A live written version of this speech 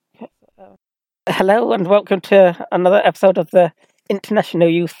Hello and welcome to another episode of the International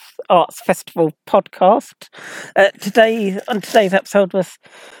Youth Arts Festival podcast. On today's episode, we're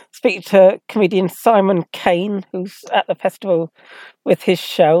speaking to comedian Simon Caine, who's at the festival with his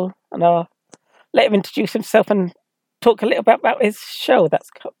show, and I'll let him introduce himself and talk a little bit about his show that's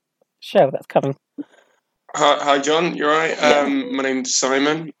coming. Hi, John. You're right. Yeah. My name's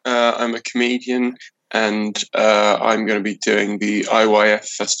Simon. I'm a comedian, and I'm going to be doing the IYF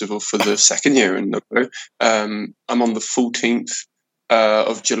festival for the second year in a row. I'm on the 14th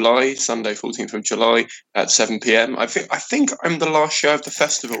of July, Sunday, 14th of July at 7 p.m. I think I'm the last show of the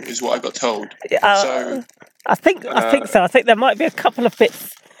festival, is what I got told. I think so. I think there might be a couple of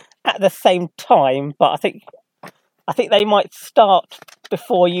bits at the same time, but I think they might start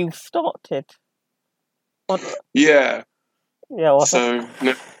before you started. Yeah. Yeah. So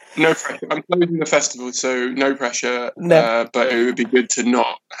no pressure. I'm closing the festival, so no pressure. No. But it would be good to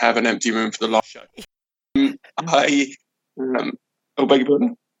not have an empty room for the last show. Oh, beg your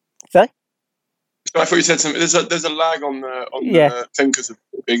pardon? Sorry? So I thought you said something. There's a lag on the thing because of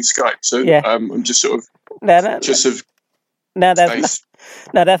being Skype. So yeah. I'm just sort of there's nothing.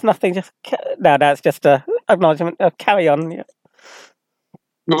 It's just a acknowledgement. Carry on. Yeah.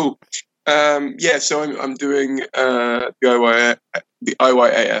 Cool. So I'm doing the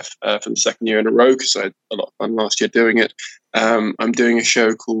IYAF for the second year in a row because I had a lot of fun last year doing it. I'm doing a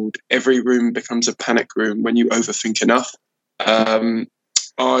show called Every Room Becomes a Panic Room When You Overthink Enough.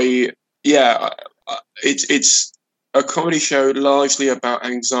 It's a comedy show largely about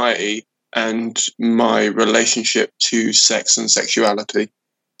anxiety and my relationship to sex and sexuality.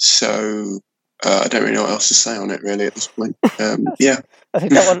 So I don't really know what else to say on it really at this point. I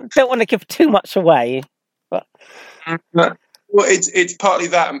don't want to give too much away, but well, it's partly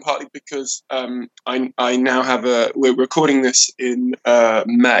that and partly because I now have we're recording this in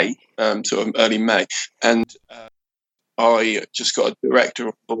May, sort of early May, and I just got a director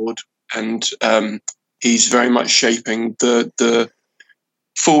on board, and he's very much shaping the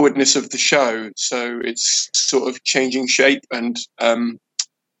forwardness of the show, so it's sort of changing shape, and I'm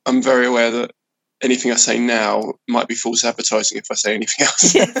very aware that anything I say now might be false advertising if I say anything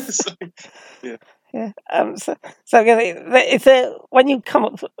else. Yes. Is there, when you come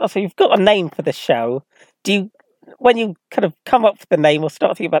up, so you've got a name for the show, when you kind of come up with the name or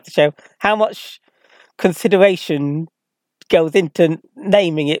start thinking about the show, how much consideration goes into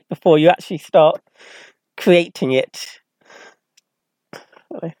naming it before you actually start creating it?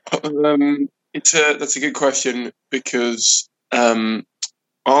 That's a good question because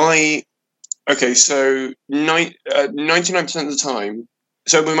so 99% of the time.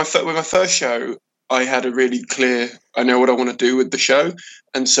 So with my first show, I had a really clear. I know what I want to do with the show,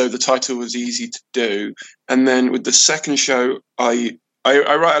 and so the title was easy to do. And then with the second show, I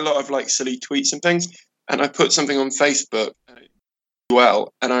write a lot of like silly tweets and things, and I put something on Facebook.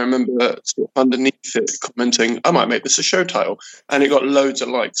 Well, and I remember sort of underneath it commenting, I might make this a show title, and it got loads of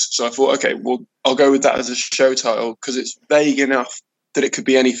likes. So I thought, okay, well, I'll go with that as a show title because it's vague enough that it could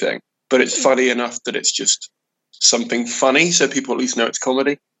be anything, but it's funny enough that it's just something funny, so people at least know it's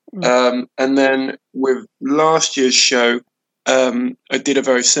comedy. And then with last year's show, I did a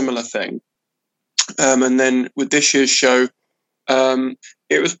very similar thing, and then with this year's show,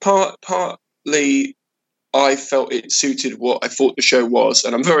 it was partly. I felt it suited what I thought the show was,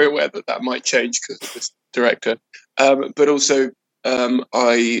 and I'm very aware that might change because of this director. But also,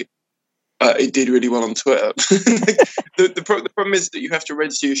 it did really well on Twitter. The problem is that you have to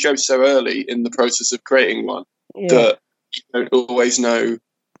register your show so early in the process of creating one that you don't always know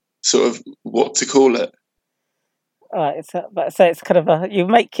sort of what to call it. So it's kind of you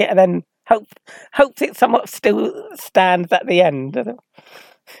make it and then hope it somewhat still stands at the end.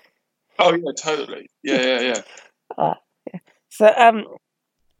 Oh yeah, totally. Yeah. So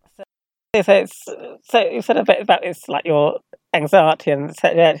you said a bit about it's like your anxiety and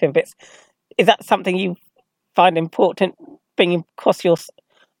sexuality bits. Is that something you find important, bringing across your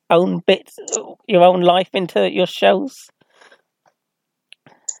own bits, your own life into your shows?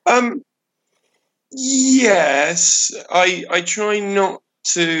 Yes, I try not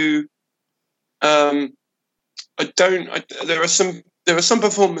to. There are some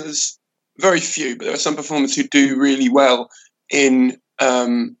performers. Very few, but there are some performers who do really well in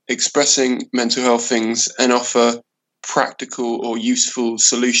expressing mental health things and offer practical or useful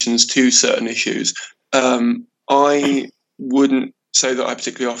solutions to certain issues. I wouldn't say that I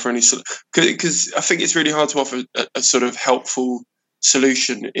particularly offer any because I think it's really hard to offer a sort of helpful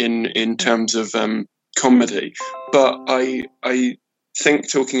solution in terms of comedy. But I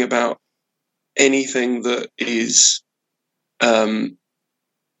think talking about anything that is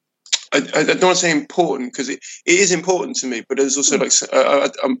I don't want to say important because it is important to me, but there's also like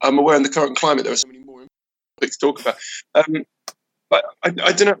I'm aware in the current climate there are so many more topics to talk about. But I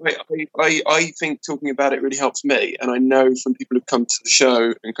don't know. I think talking about it really helps me, and I know from people who've come to the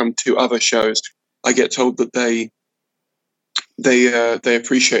show and come to other shows, I get told that they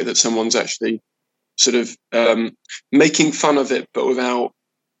appreciate that someone's actually sort of making fun of it, but without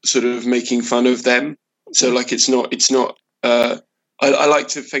sort of making fun of them. So like it's not. I like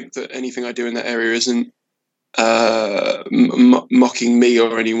to think that anything I do in that area isn't mocking me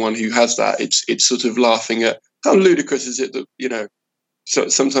or anyone who has that. It's sort of laughing at how ludicrous is it that, you know. So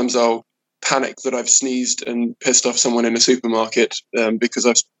sometimes I'll panic that I've sneezed and pissed off someone in a supermarket because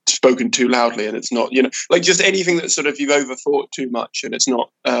I've spoken too loudly, and it's not, you know, like just anything that sort of you've overthought too much, and it's not.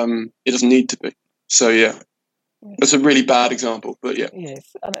 It doesn't need to be. So yeah. That's a really bad example, but yeah.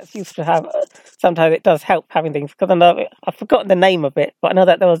 Yes, and it's used to have. Sometimes it does help having things, because I know I've forgotten the name of it, but I know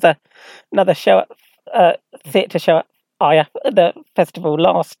that there was another show at theatre show at the festival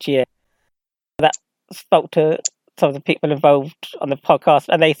last year that spoke to some of the people involved on the podcast,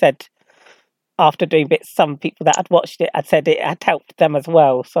 and they said after doing bits, some people that had watched it had said it had helped them as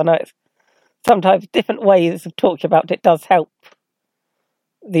well. So I know it's sometimes different ways of talking about it does help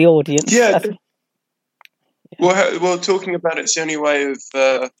the audience. Yeah. Well, talking about it's the only way of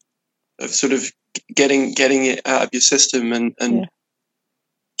sort of getting it out of your system and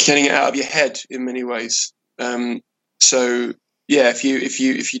getting it out of your head in many ways. So yeah, if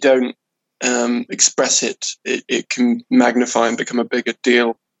you don't express it, it can magnify and become a bigger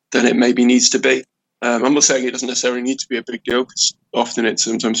deal than it maybe needs to be. I'm not saying it doesn't necessarily need to be a big deal, because often it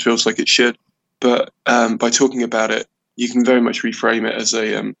sometimes feels like it should. But by talking about it, you can very much reframe it as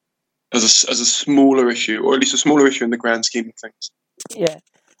a smaller issue, or at least a smaller issue in the grand scheme of things. Yeah.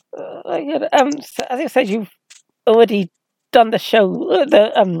 So as I said, you've already done the show,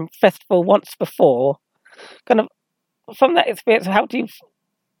 the festival once before. Kind of from that experience, how do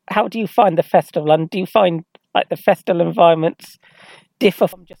you find the festival, and do you find like the festival environments differ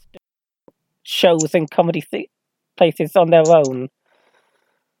from just shows and comedy places on their own?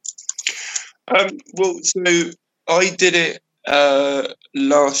 Well, so I did it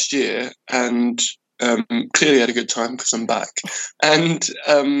last year, and clearly had a good time because I'm back. And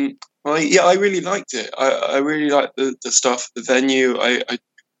I really liked it. I really liked the staff at the venue. I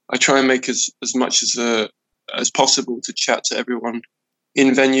try and make as much as possible to chat to everyone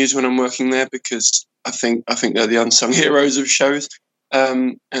in venues when I'm working there, because I think they're the unsung heroes of shows.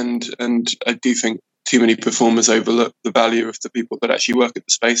 And I do think too many performers overlook the value of the people that actually work at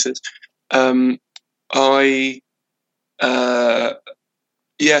the spaces. So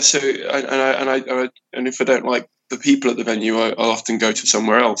and if I don't like the people at the venue, I'll often go to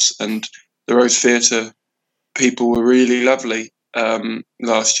somewhere else. And the Rose Theatre people were really lovely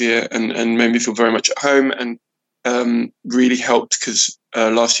last year, and made me feel very much at home, and really helped, because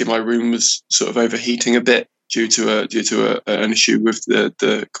last year my room was sort of overheating a bit due to an issue with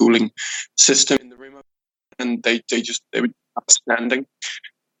the cooling system in the room, and they were outstanding.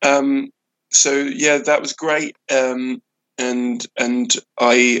 So yeah, that was great. And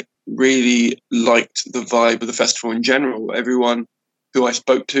I really liked the vibe of the festival in general. Everyone who I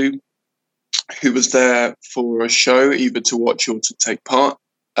spoke to, who was there for a show, either to watch or to take part,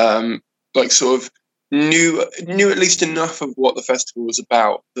 like sort of knew at least enough of what the festival was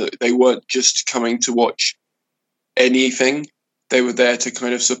about, that they weren't just coming to watch anything. They were there to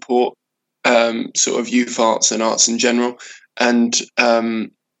kind of support sort of youth arts and arts in general. And I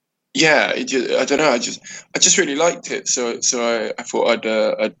don't know. I just really liked it. So I thought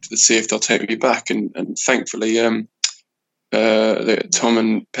I'd see if they'll take me back, and thankfully, Tom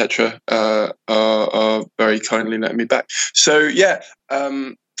and Petra are very kindly letting me back. So yeah.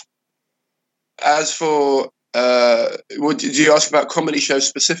 As for did you ask about comedy shows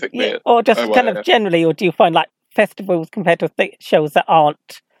specifically? Yeah, or just kind of generally, or do you find like festivals compared to shows that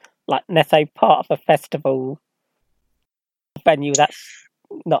aren't like necessarily part of a festival venue, that's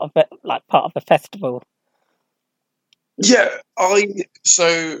not a bit like part of the festival? Yeah, I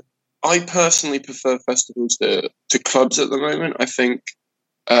personally prefer festivals to clubs at the moment. I think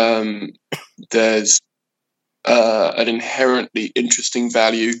there's an inherently interesting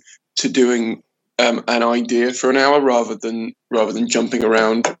value to doing an idea for an hour rather than jumping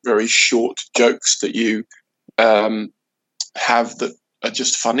around very short jokes that you have that are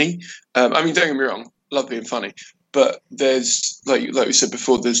just funny. I mean, don't get me wrong, love being funny, but there's like we said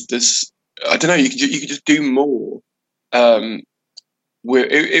before, there's I don't know, you could just do more. Where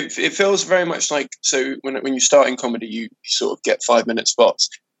it feels very much like, so when you start in comedy, you sort of get 5-minute spots,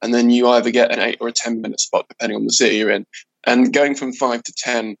 and then you either get an 8 or a 10-minute spot depending on the city you're in, and going from 5 to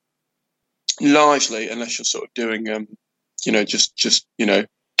 10 largely, unless you're sort of doing, just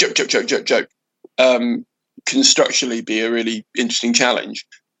joke, can structurally be a really interesting challenge.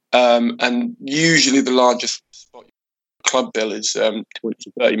 And usually the largest spot club bill is 20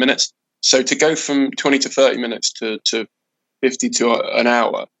 to 30 minutes. So to go from 20 to 30 minutes to 50 to an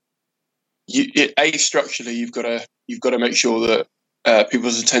hour, structurally you've got to make sure that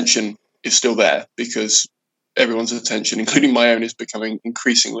people's attention is still there, because everyone's attention, including my own, is becoming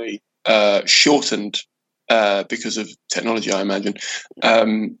increasingly shortened because of technology, I imagine.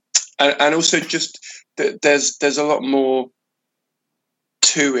 And also just there's a lot more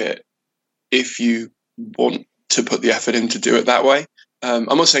to it if you want to put the effort in to do it that way. I'm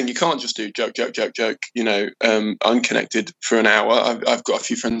not saying you can't just do joke, unconnected for an hour. I've got a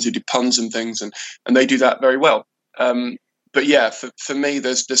few friends who do puns and things, and they do that very well. But yeah, for me,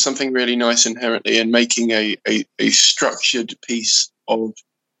 there's something really nice inherently in making a structured piece of,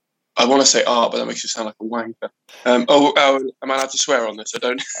 I want to say art, but that makes you sound like a wanker. Am I allowed to swear on this? I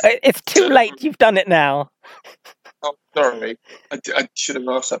don't. It's too late. You've done it now. Oh, sorry. I should have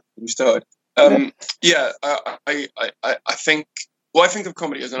asked that when we started. Yeah, I think. Well, I think of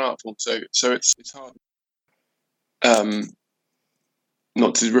comedy as an art form, so it's hard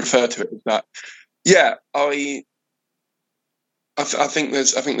not to refer to it as that. Yeah, I think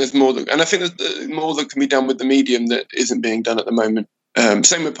there's more that, and I think there's more that can be done with the medium that isn't being done at the moment.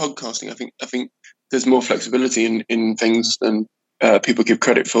 Same with podcasting. I think there's more flexibility in things than people give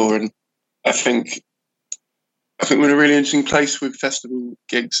credit for, and I think we're in a really interesting place with festival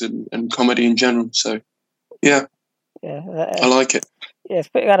gigs and comedy in general. So yeah, I like it. Yeah, it's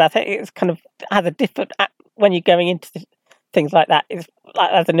pretty good. I think it's kind of has a different when you're going into things like that. It's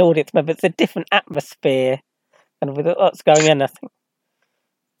like, as an audience member, it's a different atmosphere, kind of with what's going on. I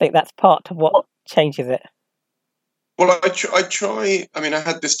think that's part of what changes it. Well, I try. I mean, I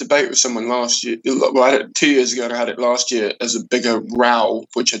had this debate with someone last year. Well, I had it 2 years ago, and I had it last year as a bigger row,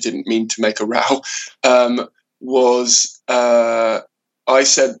 which I didn't mean to make a row. I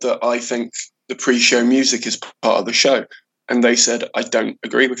said that I think the pre-show music is part of the show, and they said I don't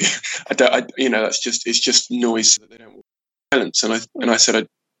agree with you. That's just noise that they don't want silence. And I said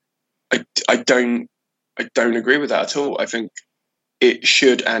I don't agree with that at all. I think it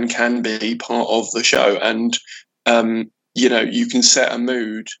should and can be part of the show, and you can set a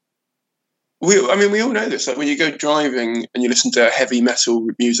mood. We all know this. Like when you go driving and you listen to heavy metal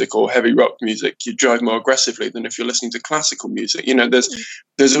music or heavy rock music, you drive more aggressively than if you're listening to classical music.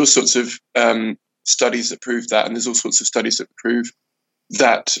 There's all sorts of studies that prove that, and there's all sorts of studies that prove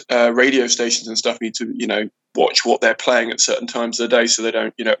that radio stations and stuff need to, watch what they're playing at certain times of the day so they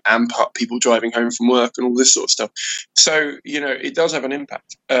don't, amp up people driving home from work and all this sort of stuff. So, it does have an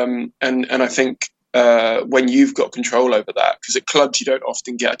impact. And I think when you've got control over that, because at clubs you don't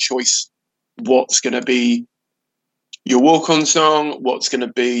often get a choice what's going to be your walk-on song, what's going to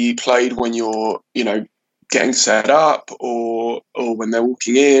be played when you're, getting set up or when they're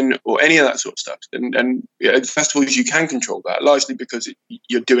walking in or any of that sort of stuff. And at festivals you can control that, largely because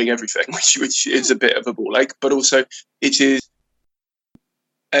you're doing everything, which is a bit of a ball ache, but also it is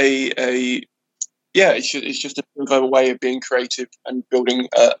it's just a way of being creative and building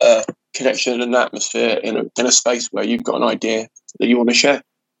a connection and an atmosphere in a space where you've got an idea that you want to share.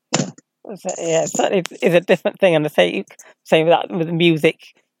 Yeah, certainly is a different thing. And I say that with the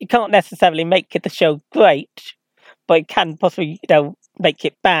music, you can't necessarily make the show great, but it can possibly, make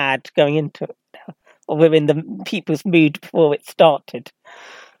it bad going into it, or within the people's mood before it started.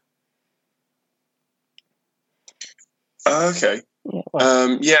 Okay.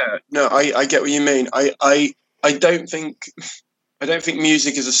 Yeah. No, I get what you mean. I don't think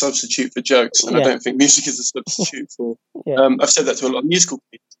music is a substitute for jokes, and I don't think music is a substitute for. I've said that to a lot of musical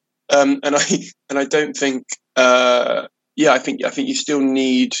people. And I don't think. I think you still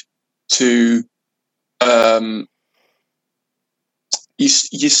need to. You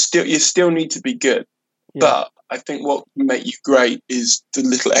still need to be good, but I think what can make you great is the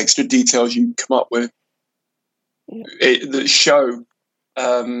little extra details you come up with. That show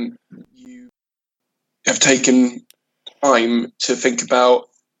you have taken time to think about.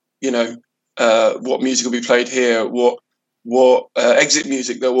 What music will be played here. What exit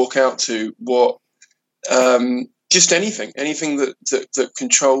music they'll walk out to, what just anything that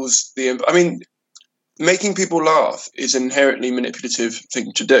controls making people laugh is an inherently manipulative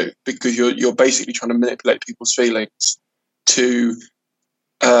thing to do, because you're basically trying to manipulate people's feelings to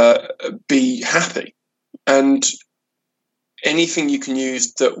be happy, and anything you can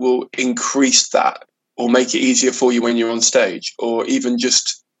use that will increase that or make it easier for you when you're on stage, or even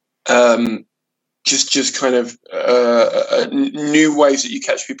just just kind of new ways that you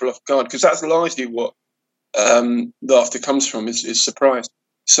catch people off guard, because that's largely what laughter comes from, is surprise.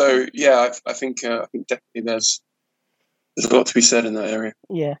 So yeah, I think definitely there's a lot to be said in that area.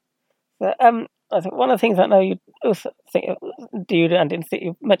 Yeah. So, I think one of the things I know you also do, and in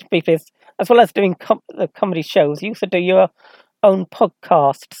you mentioned briefly, is as well as doing the comedy shows, you also do your own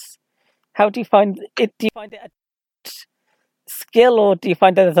podcasts. How do you find it? Do you find it a skill, or do you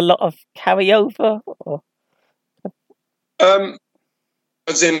find that there's a lot of carryover? Or?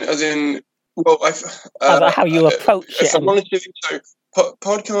 As in, well, How you approach it? If I'm honest with you, so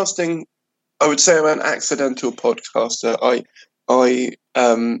podcasting, I would say I'm an accidental podcaster. I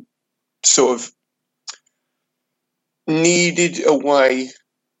sort of needed a way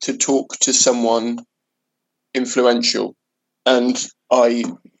to talk to someone influential, and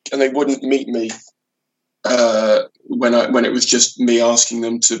they wouldn't meet me when it was just me asking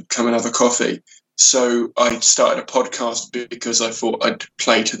them to come and have a coffee. So I started a podcast because I thought I'd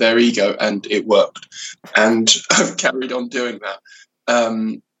play to their ego, and it worked. And I've carried on doing that,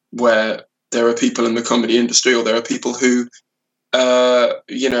 where there are people in the comedy industry, or there are people who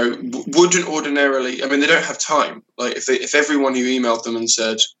wouldn't ordinarily. I mean, they don't have time. Like if everyone who emailed them and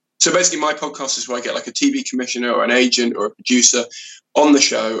said, so basically my podcast is where I get like a TV commissioner or an agent or a producer on the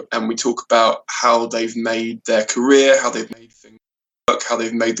show, and we talk about how they've made their career, how they've made things work, how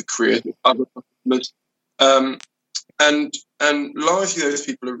they've made the careers of other customers. And largely those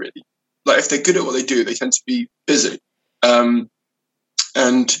people are really, like, if they're good at what they do, they tend to be busy. And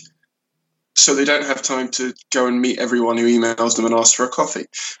so they don't have time to go and meet everyone who emails them and asks for a coffee.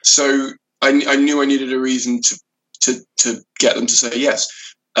 So I knew I needed a reason to get them to say yes.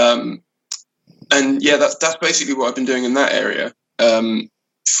 And yeah, that's basically what I've been doing in that area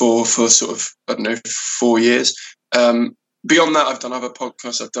for sort of, I don't know, 4 years. Beyond that, I've done other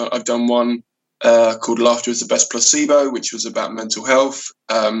podcasts. I've done one called Laughter is the Best Placebo, which was about mental health,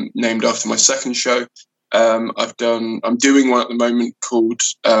 named after my second show. I'm doing one at the moment called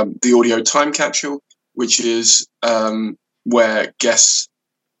The Audio Time Capsule, which is where guests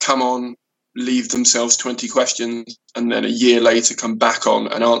come on, leave themselves 20 questions, and then a year later come back on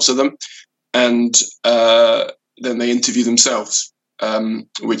and answer them. And then they interview themselves,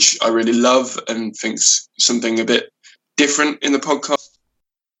 which I really love and think's something a bit different in the podcast.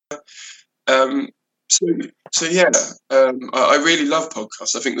 So yeah, I really love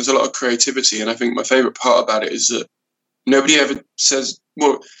podcasts. I think there's a lot of creativity, and I think my favourite part about it is that nobody ever says,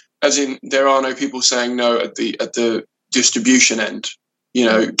 well, as in there are no people saying no at the distribution end. You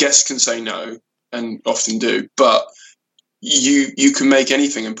know, guests can say no, and often do, but you can make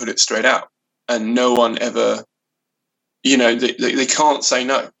anything and put it straight out, and no one ever, they can't say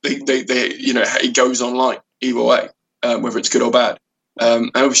no. They it goes online either way, whether it's good or bad.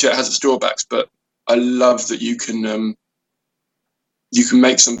 And obviously it has its drawbacks, but I love that you can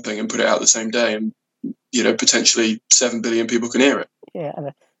make something and put it out the same day, and potentially 7 billion people can hear it. Yeah,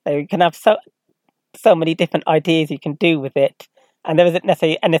 and you can have so many different ideas you can do with it, and there isn't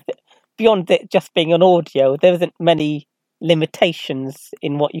necessarily anything beyond it just being an audio. There isn't many limitations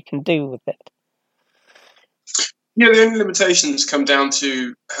in what you can do with it. Yeah, the only limitations come down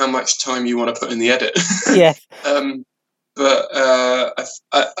to how much time you want to put in the edit. Yes. But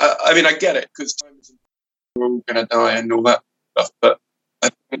I mean, I get it, because we're all going to die and all that stuff. But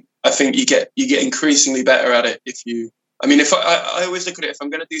I think you get increasingly better at it if you. I mean, if I always look at it, if I'm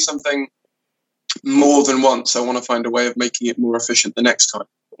going to do something more than once, I want to find a way of making it more efficient the next time.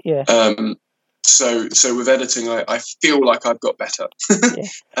 Yeah. So with editing, I feel like I've got better, Yeah.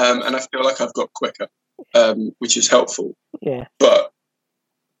 And I feel like I've got quicker, which is helpful. Yeah. But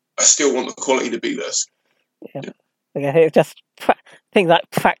I still want the quality to be this. Yeah. Yeah, it's just things like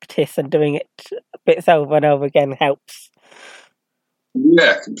practice and doing it bits over and over again helps.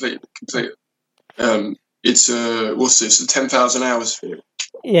 Yeah, completely. It's what's this? 10,000 hours for you.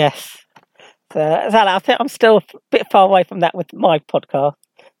 Yes. So I think I'm still a bit far away from that with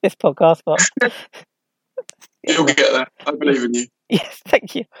this podcast, but you'll get there. I believe in you. Yes,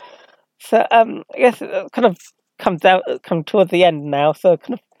 thank you. So I guess it kind of come towards the end now. So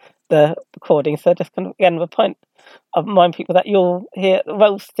kind of the recording. So just kind of again the point. I remind people that you'll hear at the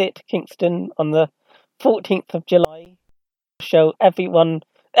Roast at Kingston on the 14th of July. Show everyone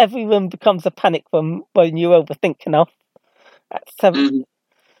becomes a panic room when you overthink enough. At 7. Mm-hmm.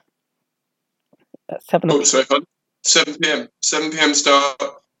 At 7. Oh, sorry, 7 p.m. 7 p.m. start,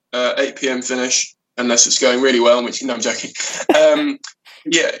 8 p.m. finish, unless it's going really well. Which no, I'm joking.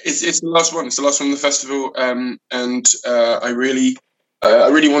 Yeah, it's the last one. It's the last one of the festival, and I really I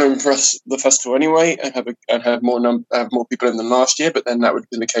really want to impress the festival anyway, and have more people in than last year. But then that would have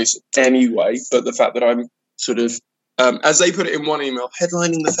been the case anyway. But the fact that I'm sort of, as they put it in one email,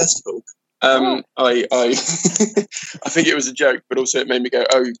 headlining the festival. I I think it was a joke, but also it made me go,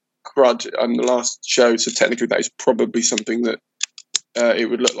 oh crud! I'm the last show, so technically that is probably something that it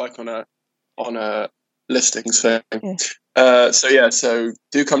would look like on a listing. So so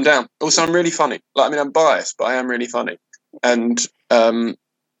do come down. Also, I'm really funny. Like, I mean, I'm biased, but I am really funny, and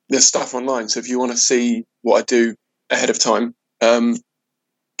there's stuff online. So if you want to see what I do ahead of time,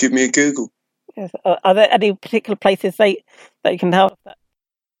 give me a Google. Yes. Are there any particular places that you can help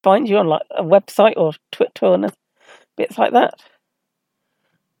find you on, like a website or Twitter and bits like that?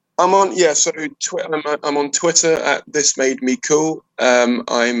 I'm on I'm on Twitter at This Made Me Cool. I'm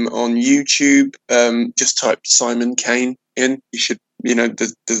on YouTube. Just type Simon Caine in. You should,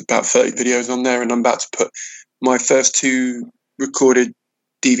 there's about 30 videos on there, and I'm about to put my first 2 recorded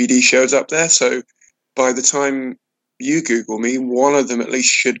DVD shows up there. So by the time you Google me, one of them at least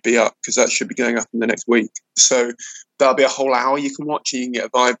should be up, because that should be going up in the next week. So that'll be a whole hour you can watch, and you can get a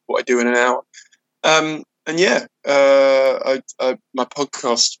vibe of what I do in an hour. And yeah, my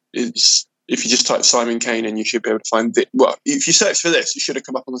podcast is, if you just type Simon Caine, and you should be able to find it. Well, if you search for this, it should have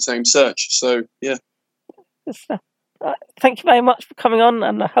come up on the same search. So yeah. Thank you very much for coming on,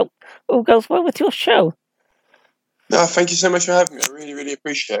 and I hope all goes well with your show. No, thank you so much for having me. I really, really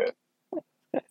appreciate it.